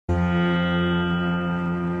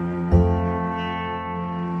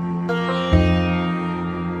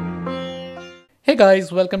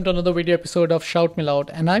guys, welcome to another video episode of Shout Me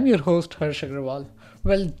Loud, and I'm your host Harsh Agrawal.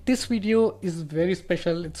 Well, this video is very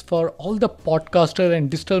special. It's for all the podcaster and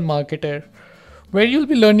digital marketer, where you'll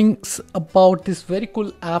be learning about this very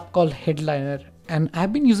cool app called Headliner. And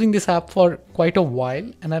I've been using this app for quite a while,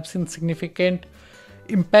 and I've seen significant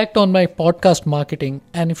impact on my podcast marketing.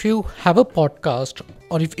 And if you have a podcast,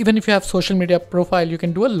 or even if you have social media profile, you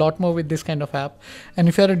can do a lot more with this kind of app. And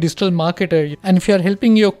if you're a digital marketer and if you're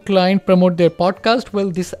helping your client promote their podcast,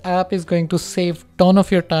 well, this app is going to save ton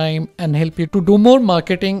of your time and help you to do more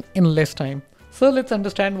marketing in less time. So let's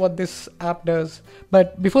understand what this app does.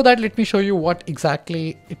 But before that, let me show you what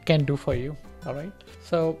exactly it can do for you. All right.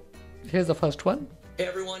 So here's the first one. Hey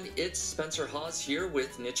everyone, it's Spencer Hawes here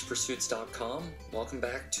with nichepursuits.com. Welcome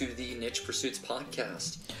back to the Niche Pursuits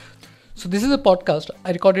podcast. So this is a podcast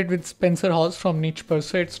I recorded with Spencer Hawes from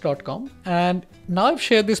nichepursuits.com, and now I've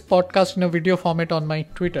shared this podcast in a video format on my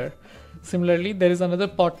Twitter. Similarly, there is another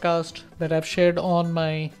podcast that I've shared on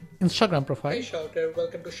my Instagram profile. Hey Shouter,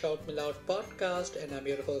 welcome to Shout Me Loud podcast, and I'm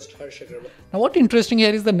your host Harsh Agrawal. Now what's interesting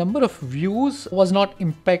here is the number of views was not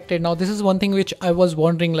impacted. Now this is one thing which I was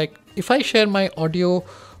wondering, like if I share my audio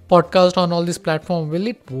podcast on all these platforms, will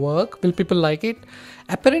it work? Will people like it?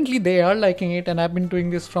 Apparently they are liking it, and I've been doing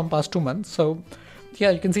this from past 2 months. So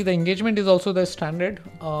yeah, you can see the engagement is also the standard.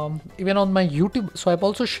 Even on my YouTube, so I've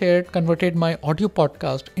also converted my audio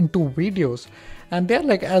podcast into videos, and they're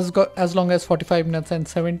like as long as 45 minutes and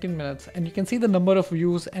 17 minutes, and you can see the number of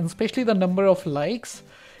views and especially the number of likes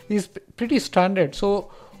is pretty standard.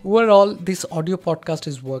 So overall, this audio podcast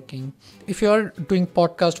is working. If you're doing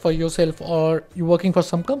podcast for yourself or you're working for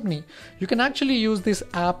some company, you can actually use this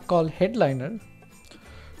app called Headliner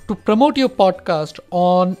to promote your podcast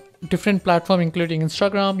on different platforms including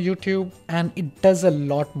Instagram, YouTube, and it does a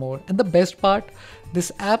lot more. And the best part,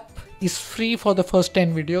 this app is free for the first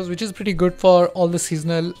 10 videos, which is pretty good for all the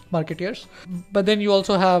seasonal marketers. But then you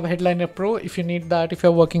also have Headliner Pro if you need that. If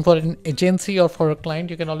you're working for an agency or for a client,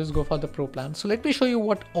 you can always go for the Pro plan. So let me show you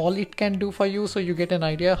what all it can do for you so you get an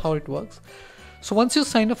idea how it works. So once you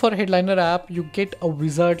sign up for Headliner app, you get a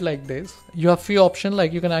wizard like this. You have few options,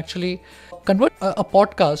 like you can actually convert a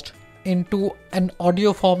podcast into an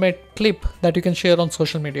audio format clip that you can share on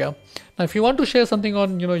social media. Now, if you want to share something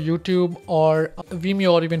on YouTube or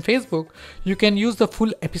Vimeo or even Facebook, you can use the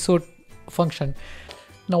full episode function.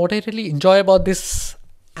 Now, what I really enjoy about this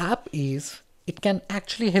app is it can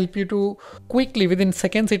actually help you to quickly, within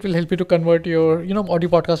seconds, it will help you to convert your audio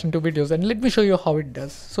podcast into videos. And let me show you how it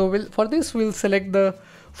does. So for this, we'll select the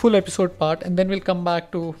full episode part, and then we'll come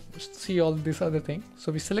back to see all this other thing.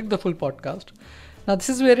 So we select the full podcast. Now this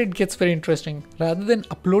is where it gets very interesting. Rather than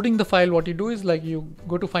uploading the file, what you do is like you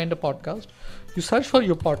go to find a podcast, you search for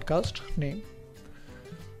your podcast name,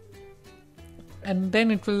 and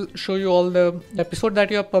then it will show you all the episode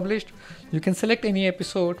that you have published. You can select any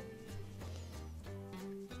episode,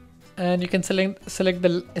 and you can select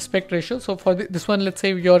the aspect ratio. So for this one, let's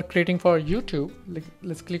say you're creating for YouTube,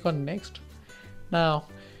 let's click on next. Now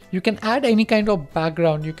you can add any kind of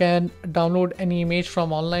background. You can download any image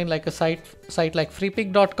from online, like a site like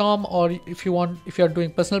freepik.com, or if you're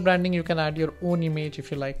doing personal branding, you can add your own image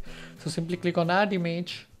if you like. So simply click on add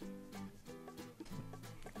image,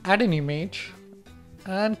 add an image,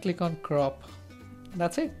 and click on crop.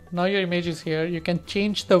 That's it. Now your image is here. You can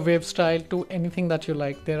change the wave style to anything that you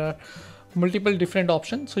like. There are multiple different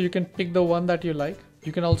options, so you can pick the one that you like.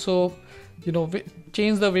 You can also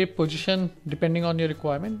change the wave position depending on your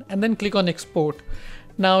requirement, and then click on export.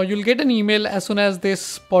 Now you'll get an email as soon as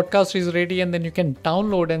this podcast is ready, and then you can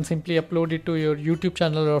download and simply upload it to your YouTube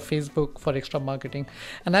channel or Facebook for extra marketing.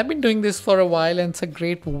 And I've been doing this for a while, and it's a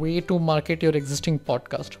great way to market your existing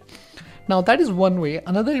podcast. Now that is one way.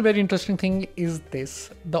 Another very interesting thing is this,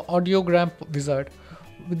 the audiogram wizard.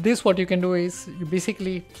 With this, what you can do is you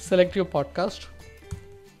basically select your podcast,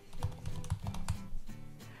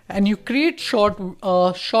 and you create short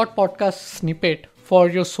podcast snippet for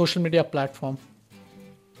your social media platform.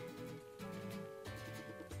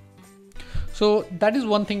 So that is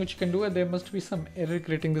one thing which you can do, and there must be some error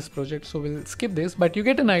creating this project, so we'll skip this, but you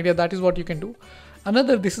get an idea. That is what you can do.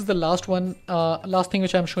 This is the last thing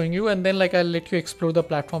which I'm showing you, and then I'll let you explore the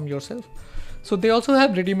platform yourself. So they also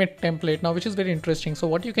have ready-made template now, which is very interesting. So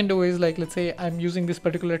what you can do is let's say I'm using this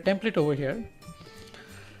particular template over here.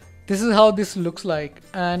 This is how this looks like,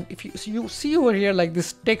 and if you see over here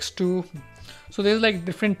this text 2, so there's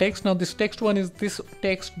different text. Now this text 1 is this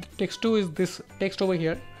text 2 is this text over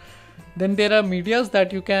here. Then there are medias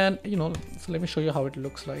that you can so let me show you how it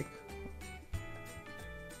looks like.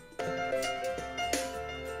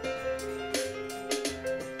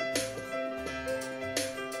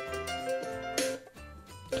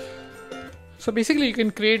 So basically you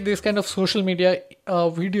can create this kind of social media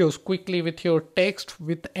videos quickly with your text,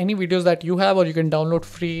 with any videos that you have, or you can download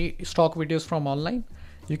free stock videos from online.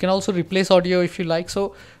 You can also replace audio if you like.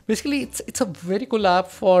 So basically it's a very cool app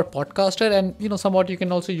for podcaster, and somewhat you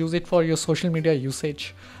can also use it for your social media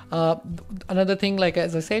usage. Another thing, like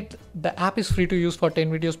as I said, the app is free to use for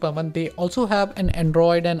 10 videos per month. They also have an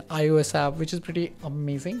Android and iOS app, which is pretty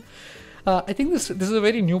amazing. I think this is a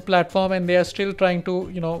very new platform, and they are still trying to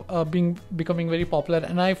becoming very popular.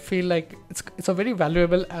 And I feel like it's a very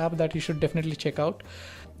valuable app that you should definitely check out.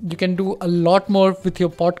 You can do a lot more with your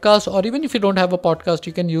podcast, or even if you don't have a podcast,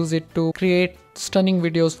 you can use it to create stunning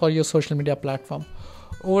videos for your social media platform.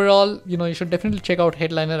 Overall, you should definitely check out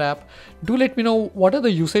Headliner app. Do let me know what are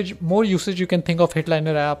the more usage you can think of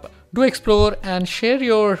Headliner app. Do explore and share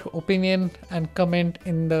your opinion and comment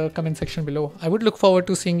in the comment section below. I would look forward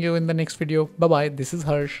to seeing you in the next video. Bye bye. This is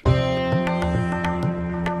Harsh.